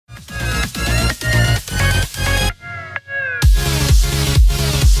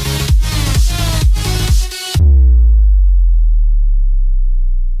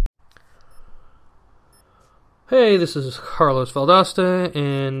Hey, this is Carlos Valdosta,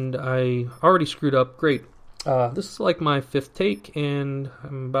 and I already screwed up. Great. This is like my 5th take, and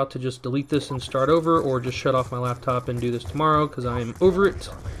I'm about to just delete this and start over, or just shut off my laptop and do this tomorrow, because I'm over it.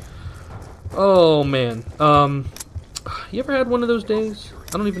 Oh, man. You ever had one of those days?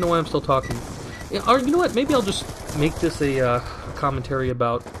 I don't even know why I'm still talking. Yeah, or you know what? Maybe I'll just make this a commentary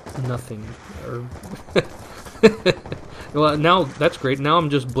about nothing. Or well, now that's great. Now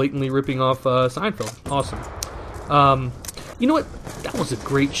I'm just blatantly ripping off Seinfeld. Awesome. You know what? That was a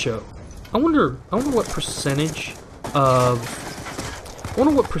great show. I wonder what percentage of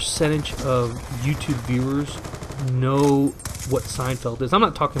YouTube viewers know what Seinfeld is. I'm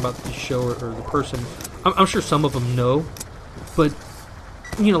not talking about the show or the person. I'm sure some of them know, but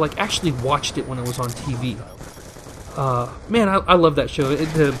you know, like actually watched it when it was on TV. Man, I love that show.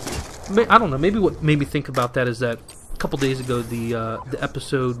 I don't know. Maybe what made me think about that is that a couple days ago, the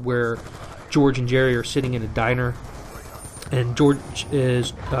episode where George and Jerry are sitting in a diner, and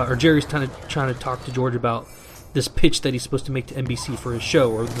Jerry's kind of trying to talk to George about this pitch that he's supposed to make to NBC for his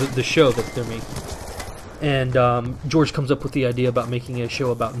show, or the show that they're making. And George comes up with the idea about making a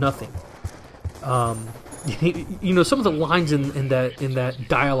show about nothing. You know, some of the lines in that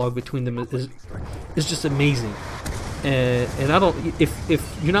dialogue between them is just amazing. And I don't.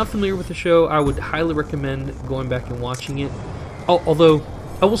 If you're not familiar with the show, I would highly recommend going back and watching it. Although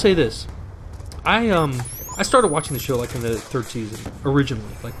I will say this, I started watching the show like in the 3rd season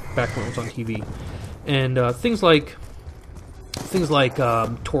originally, like back when it was on TV, and things like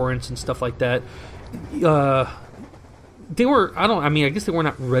torrents and stuff like that. They were, I guess they were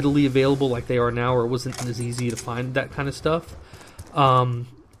not readily available like they are now, or it wasn't as easy to find that kind of stuff.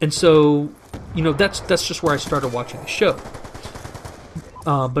 And so, you know, that's just where I started watching the show.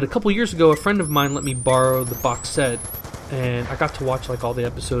 But a couple years ago, a friend of mine let me borrow the box set, and I got to watch like all the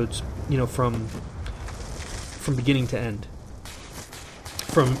episodes, you know, from beginning to end,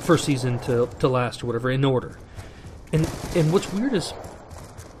 from first season to last or whatever, in order. And what's weird is,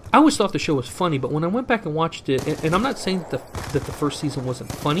 I always thought the show was funny, but when I went back and watched it, and I'm not saying that the first season wasn't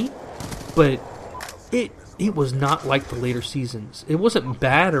funny, but it was not like the later seasons. It wasn't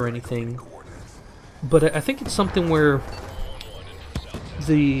bad or anything, but I think it's something where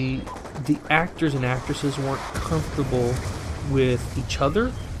the actors and actresses weren't comfortable with each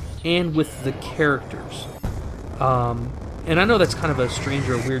other and with the characters. And I know that's kind of a strange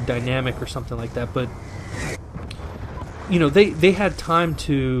or weird dynamic or something like that, but you know, they had time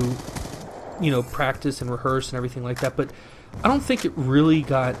to, you know, practice and rehearse and everything like that, but I don't think it really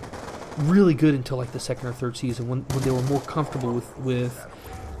got really good until like the 2nd or 3rd season when they were more comfortable with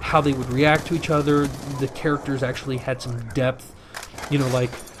how they would react to each other. The characters actually had some depth, you know, like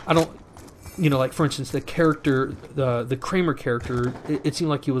like for instance, the character, the Kramer character, it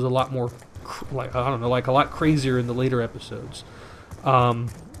seemed like he was a lot more like, I don't know, like a lot crazier in the later episodes.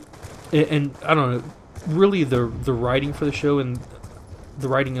 And I don't know, really the writing for the show and the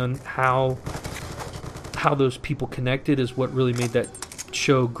writing on how those people connected is what really made that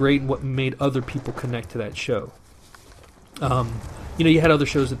show great, and what made other people connect to that show. You know, you had other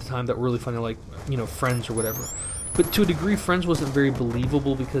shows at the time that were really funny, like, you know, Friends or whatever. But to a degree, Friends wasn't very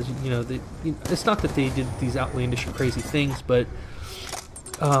believable because, you know, it's not that they did these outlandish and crazy things, but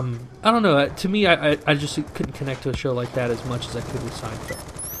I don't know. To me, I just couldn't connect to a show like that as much as I could with Seinfeld.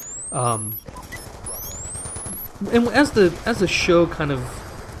 And as the show kind of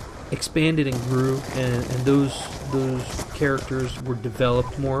expanded and grew, and those characters were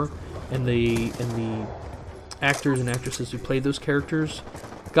developed more, and the actors and actresses who played those characters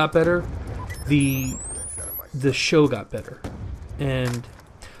got better, the show got better. And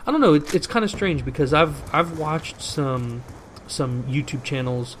I don't know, it's kind of strange because I've watched some YouTube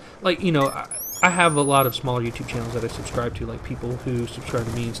channels, like, you know, I have a lot of smaller YouTube channels that I subscribe to, like people who subscribe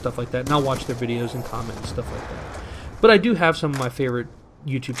to me and stuff like that, and I'll watch their videos and comment and stuff like that. But I do have some of my favorite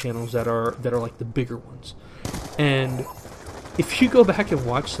YouTube channels that are like the bigger ones. And if you go back and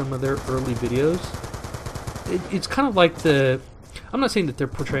watch some of their early videos, it's kind of like I'm not saying that they're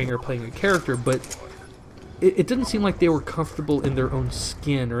portraying or playing a character, but it didn't seem like they were comfortable in their own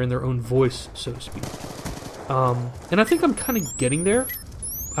skin or in their own voice, so to speak. And I think I'm kind of getting there.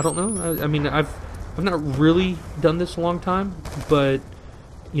 I don't know. I mean, I've not really done this a long time, but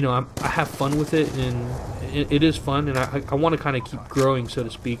you know, I have fun with it, and it is fun, and I want to kind of keep growing, so to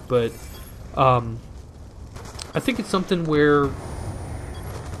speak. But I think it's something where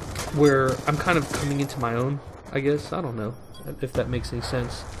I'm kind of coming into my own, I guess. I don't know if that makes any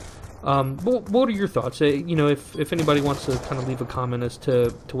sense. But what are your thoughts? You know, if anybody wants to kind of leave a comment as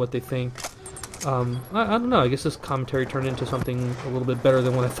to what they think. I don't know. I guess this commentary turned into something a little bit better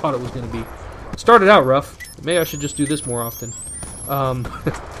than what I thought it was going to be. Started out rough. Maybe I should just do this more often.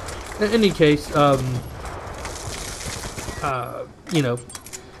 In any case, you know,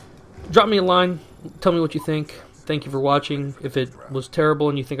 drop me a line. Tell me what you think. Thank you for watching. If it was terrible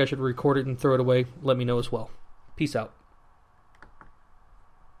and you think I should record it and throw it away, let me know as well. Peace out.